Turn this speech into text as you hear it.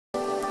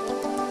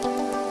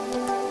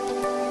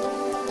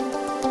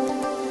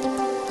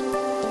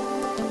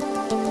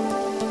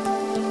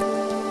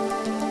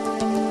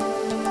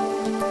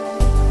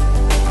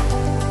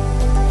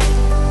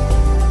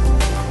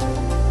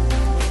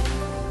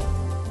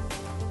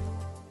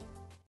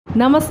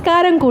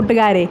നമസ്കാരം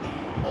കൂട്ടുകാരെ,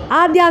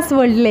 ആദ്യാസ്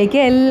വേൾഡിലേക്ക്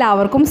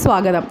എല്ലാവർക്കും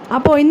സ്വാഗതം.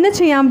 അപ്പോൾ ഇന്ന്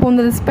ചെയ്യാൻ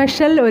പോകുന്നത്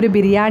സ്പെഷ്യൽ ഒരു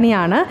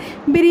ബിരിയാണിയാണ്.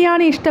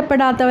 ബിരിയാണി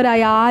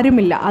ഇഷ്ടപ്പെടാത്തവരായി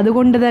ആരുമില്ല.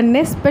 അതുകൊണ്ട്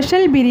തന്നെ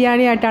സ്പെഷ്യൽ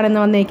ബിരിയാണി ആയിട്ടാണ്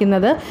ഇന്ന്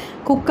വന്നിരിക്കുന്നത്.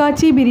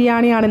 കുക്കാച്ചി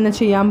ബിരിയാണിയാണിന്ന്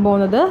ചെയ്യാൻ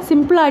പോകുന്നത്.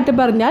 സിമ്പിളായിട്ട്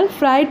പറഞ്ഞാൽ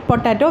ഫ്രൈഡ്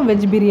പൊട്ടാറ്റോ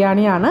വെജ്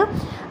ബിരിയാണിയാണ്.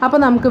 അപ്പോൾ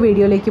നമുക്ക്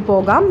വീഡിയോയിലേക്ക്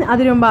പോകാം.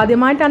 അതിനു മുമ്പ്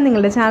ആദ്യമായിട്ടാണ്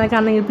നിങ്ങളുടെ ചാനൽ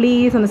കാണുന്നെങ്കിൽ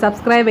പ്ലീസ് ഒന്ന്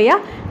സബ്സ്ക്രൈബ്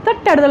ചെയ്യുക.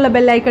 തൊട്ടടുത്തുള്ള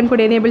ബെല്ലൈക്കൺ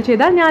കൂടി എനേബിൾ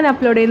ചെയ്താൽ ഞാൻ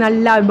അപ്ലോഡ് ചെയ്യുന്ന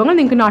എല്ലാ വിഭവങ്ങളും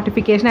നിങ്ങൾക്ക്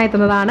നോട്ടിഫിക്കേഷൻ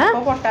അയക്കുന്നതാണ്.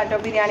 അപ്പോൾ പൊട്ടാറ്റോ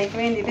ബിരിയാണിക്ക്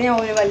വേണ്ടിയിട്ട് ഞാൻ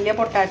ഒരു വലിയ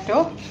പൊട്ടാറ്റോ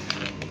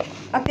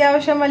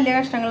അത്യാവശ്യം വലിയ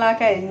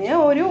കഷ്ണങ്ങളാക്കി അരിഞ്ഞ്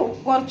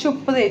കുറച്ച്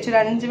ഉപ്പ് തേച്ച് ഒരു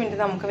 5 മിനിറ്റ്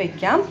നമുക്ക്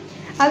വെക്കാം.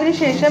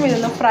 അതിനുശേഷം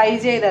ഇതൊന്ന് ഫ്രൈ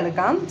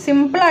ചെയ്തെടുക്കാം.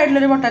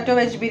 സിമ്പിളായിട്ടുള്ളൊരു പൊട്ടാറ്റോ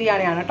വെജ്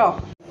ബിരിയാണിയാണ് കേട്ടോ.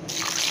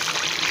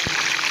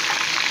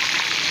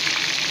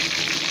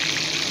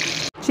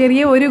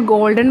 ചെറിയ ഒരു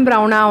ഗോൾഡൻ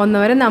ബ്രൗൺ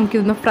ആവുന്നവരെ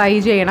നമുക്കിതൊന്ന് ഫ്രൈ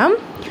ചെയ്യണം.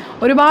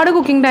 ഒരുപാട്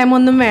കുക്കിംഗ്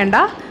ടൈമൊന്നും വേണ്ട.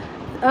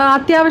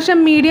 അത്യാവശ്യം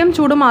മീഡിയം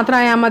ചൂട്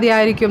മാത്രമായാൽ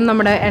മതിയായിരിക്കും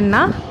നമ്മുടെ എണ്ണ.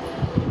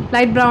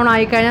 ലൈറ്റ് ബ്രൗൺ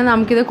ആയിക്കഴിഞ്ഞാൽ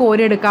നമുക്കിത്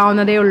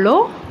കോരിയെടുക്കാവുന്നതേ ഉള്ളൂ.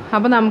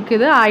 അപ്പോൾ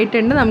നമുക്കിത്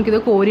ആയിട്ടുണ്ട്, നമുക്കിത്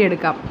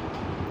കോരിയെടുക്കാം.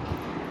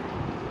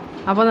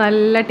 അപ്പോൾ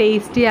നല്ല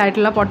ടേസ്റ്റി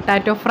ആയിട്ടുള്ള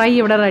പൊട്ടാറ്റോ ഫ്രൈ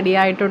ഇവിടെ റെഡി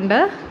ആയിട്ടുണ്ട്.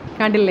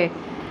 കണ്ടില്ലേ,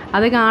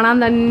 അത് കാണാൻ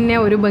തന്നെ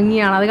ഒരു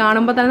ഭംഗിയാണ്. അത്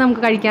കാണുമ്പോൾ തന്നെ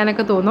നമുക്ക്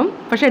കഴിക്കാനൊക്കെ തോന്നും.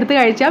 പക്ഷെ എടുത്ത്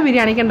കഴിച്ചാൽ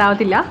ബിരിയാണിക്ക്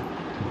ഉണ്ടാവത്തില്ല.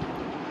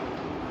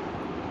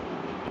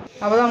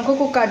 അപ്പോൾ നമുക്ക്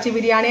കുക്കാച്ചി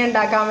ബിരിയാണി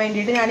ഉണ്ടാക്കാൻ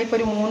വേണ്ടിയിട്ട് ഞാനിപ്പോൾ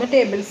ഒരു 3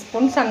 ടേബിൾ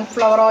സ്പൂൺ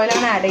സൺഫ്ലവർ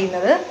ഓയിലാണ് ആഡ്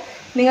ചെയ്യുന്നത്.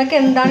 നിങ്ങൾക്ക്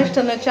എന്താണ്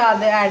ഇഷ്ടമെന്ന് വെച്ചാൽ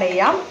അത് ആഡ്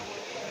ചെയ്യാം.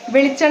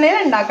 വെളിച്ചെണ്ണയിൽ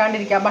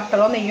ഉണ്ടാക്കാണ്ടിരിക്കുക,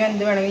 ബട്ടറോ നെയ്യോ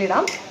എന്ത് വേണമെങ്കിലും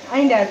ഇടാം.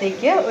 അതിൻ്റെ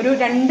അകത്തേക്ക് ഒരു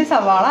 2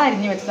 സവാള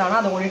അരിഞ്ഞ് വെച്ചതാണ്,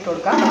 അതും കൂടി ഇട്ട്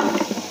കൊടുക്കാം.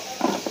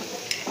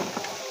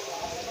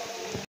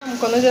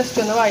 നമുക്കൊന്ന് ജസ്റ്റ്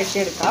ഒന്ന്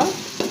വഴറ്റിയെടുക്കാം.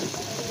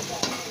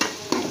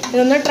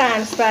 ഇതൊന്ന്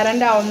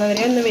ട്രാൻസ്പാരൻ്റ്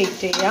ആവുന്നവരെ ഒന്ന്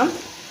വെയിറ്റ് ചെയ്യാം.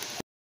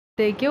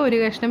 അതിലേക്ക് ഒരു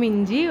കഷ്ണം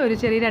ഇഞ്ചി, ഒരു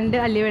ചെറിയ 2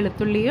 അല്ലി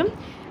വെളുത്തുള്ളിയും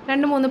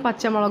 2-3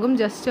 പച്ചമുളകും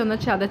ജസ്റ്റ് ഒന്ന്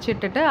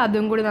ചതച്ചിട്ടിട്ട്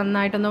അതും കൂടി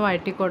നന്നായിട്ടൊന്ന്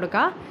വഴറ്റി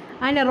കൊടുക്കുക.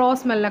 അതിൻ്റെ റോ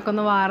സ്മെല്ലൊക്കെ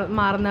ഒന്ന്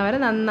മാറുന്നവരെ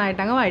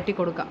നന്നായിട്ട് അങ്ങ് വഴറ്റി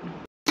കൊടുക്കുക.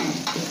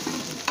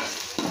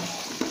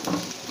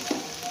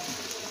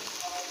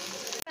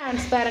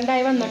 ട്രാൻസ്പാരൻ്റ്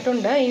ആയി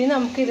വന്നിട്ടുണ്ട്. ഇനി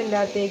നമുക്ക് ഇതിൻ്റെ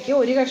അകത്തേക്ക്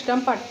ഒരു കഷ്ണം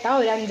പട്ട,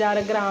 ഒരു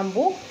 5-6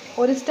 ഗ്രാമ്പൂ,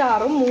 ഒരു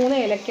സ്റ്റാറും 3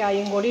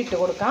 ഏലക്കായും കൂടി ഇട്ട്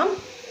കൊടുക്കാം.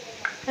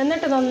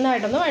 എന്നിട്ട്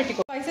നന്നായിട്ടൊന്ന് വഴറ്റി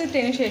കൊടുക്കാം. സ്പൈസ്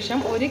ഇട്ടതിന് ശേഷം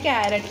ഒരു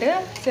ക്യാരറ്റ്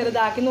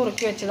ചെറുതാക്കി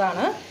നുറുക്കി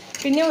വെച്ചതാണ്,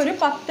 പിന്നെ ഒരു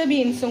 10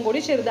 ബീൻസും കൂടി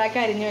ചെറുതാക്കി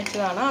അരിഞ്ഞ്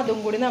വെച്ചതാണ്, അതും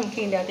കൂടി നമുക്ക്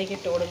ഇതിൻ്റെ അകത്തേക്ക്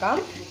ഇട്ട് കൊടുക്കാം.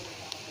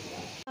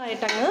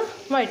 നന്നായിട്ടങ്ങ്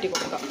വഴറ്റി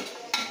കൊടുക്കാം.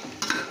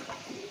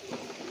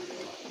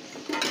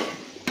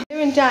 1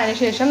 മിനിറ്റ് ആയതിനു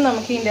ശേഷം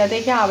നമുക്ക് ഇതിൻ്റെ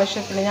അകത്തേക്ക്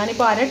ആവശ്യത്തിന്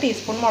ഞാനിപ്പോൾ 1/2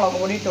 ടീസ്പൂൺ മുളക്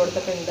പൊടി ഇട്ട്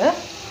കൊടുത്തിട്ടുണ്ട്.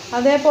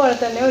 അതേപോലെ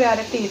തന്നെ ഒരു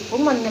 1/2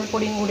 ടീസ്പൂൺ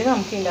മഞ്ഞൾപ്പൊടിയും കൂടി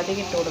നമുക്ക് ഇതിൻ്റെ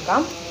അകത്തേക്ക് ഇട്ട്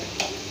കൊടുക്കാം.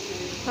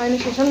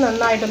 അതിനുശേഷം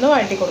നന്നായിട്ടൊന്ന്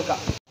വഴറ്റി കൊടുക്കാം.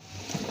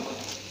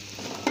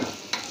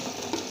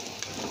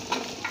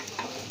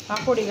 ആ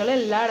പൊടികൾ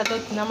എല്ലായിടത്തും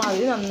എത്തുന്ന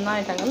മാതിരി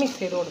നന്നായിട്ടങ്ങ് മിക്സ്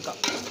ചെയ്ത് കൊടുക്കാം.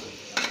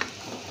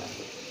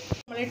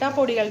 നമ്മളിട്ട് ആ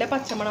പൊടികളുടെ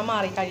പച്ചമണം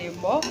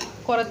മാറിക്കഴിയുമ്പോൾ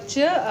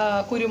കുറച്ച്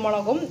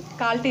കുരുമുളകും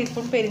 1/4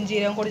 ടീസ്പൂൺ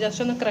പെരിഞ്ചീരകം കൂടി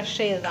ജസ്റ്റ് ഒന്ന് ക്രഷ്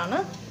ചെയ്തതാണ്,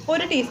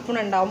 1 ടീസ്പൂൺ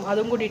ഉണ്ടാവും,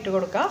 അതും കൂടി ഇട്ട്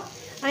കൊടുക്കുക.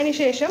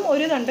 അതിനുശേഷം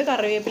ഒരു 2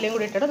 കറിവേപ്പിലയും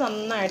കൂടി ഇട്ടിട്ട്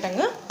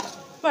നന്നായിട്ടങ്ങ്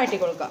വഴറ്റി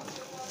കൊടുക്കുക.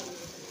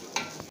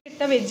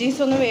 ഇട്ട വെജീസ്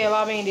ഒന്ന്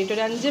വേവാൻ വേണ്ടിയിട്ട്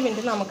ഒരു 5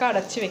 മിനിറ്റ് നമുക്ക്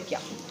അടച്ച്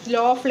വെക്കാം.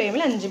 ലോ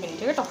ഫ്ലെയിമിൽ 5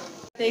 മിനിറ്റ് കേട്ടോ.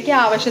 അതിലേക്ക്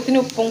ആവശ്യത്തിന്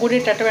ഉപ്പും കൂടി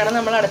ഇട്ടിട്ട് വേണം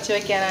നമ്മൾ അടച്ച്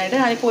വെക്കാനായിട്ട്.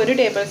 ഞാനിപ്പോൾ 1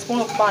 ടേബിൾ സ്പൂൺ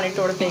ഉപ്പാണ് ഇട്ട്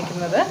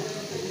കൊടുത്തേക്കുന്നത്.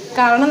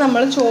 കാരണം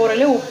നമ്മൾ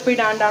ചോറിൽ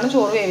ഉപ്പിടാണ്ടാണ്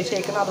ചോറ്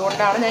വേവിച്ചേക്കുന്നത്,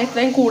 അതുകൊണ്ടാണ് ഞാൻ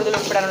ഇത്രയും കൂടുതൽ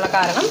ഉപ്പിടാനുള്ള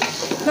കാരണം.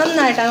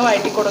 നന്നായിട്ടങ്ങ്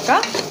വഴറ്റി കൊടുക്കുക.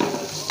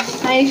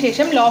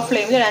 അതിനുശേഷം ലോ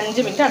ഫ്ലെയിമിൽ ഒരു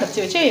 5 മിനിറ്റ് അടച്ച്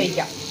വെച്ച്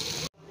വേവിക്കാം.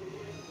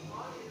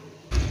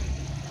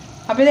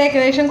 അപ്പോൾ ഇത്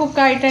ഏകദേശം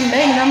കുക്കായിട്ടുണ്ട്.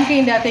 ഇനി നമുക്ക്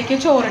ഇതിൻ്റെ അകത്തേക്ക്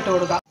ചോറിട്ട്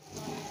കൊടുക്കാം.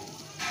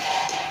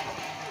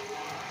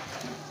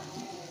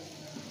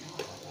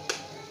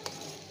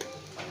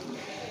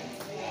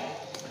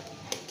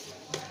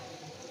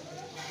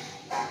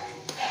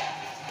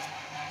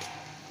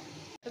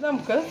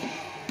 നമുക്ക്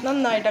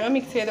നന്നായിട്ടങ്ങ്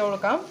മിക്സ് ചെയ്ത്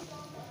കൊടുക്കാം.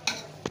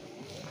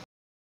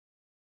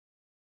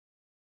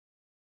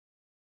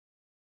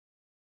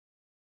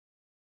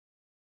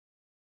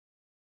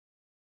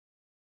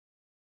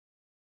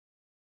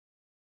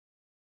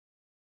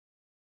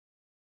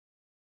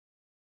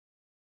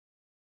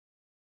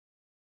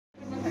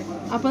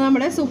 അപ്പോൾ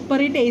നമ്മുടെ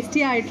സൂപ്പറി ടേസ്റ്റി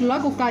ആയിട്ടുള്ള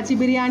കുക്കാച്ചി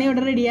ബിരിയാണി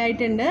ഇവിടെ റെഡി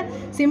ആയിട്ടുണ്ട്.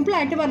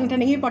 സിമ്പിളായിട്ട്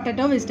പറഞ്ഞിട്ടുണ്ടെങ്കിൽ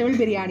പൊട്ടാറ്റോ വെജിറ്റബിൾ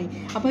ബിരിയാണി.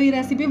 അപ്പോൾ ഈ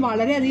റെസിപ്പി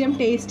വളരെയധികം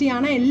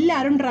ടേസ്റ്റിയാണ്.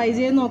 എല്ലാവരും ട്രൈ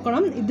ചെയ്ത്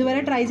നോക്കണം.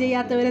 ഇതുവരെ ട്രൈ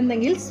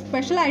ചെയ്യാത്തവരെന്തെങ്കിൽ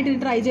സ്പെഷ്യലായിട്ട്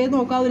ട്രൈ ചെയ്ത്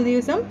നോക്കാം ഒരു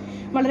ദിവസം.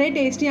 വളരെ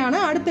ടേസ്റ്റിയാണ്.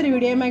 അടുത്തൊരു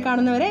വീഡിയോയുമായി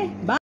കാണുന്നവരെ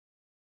ബൈ.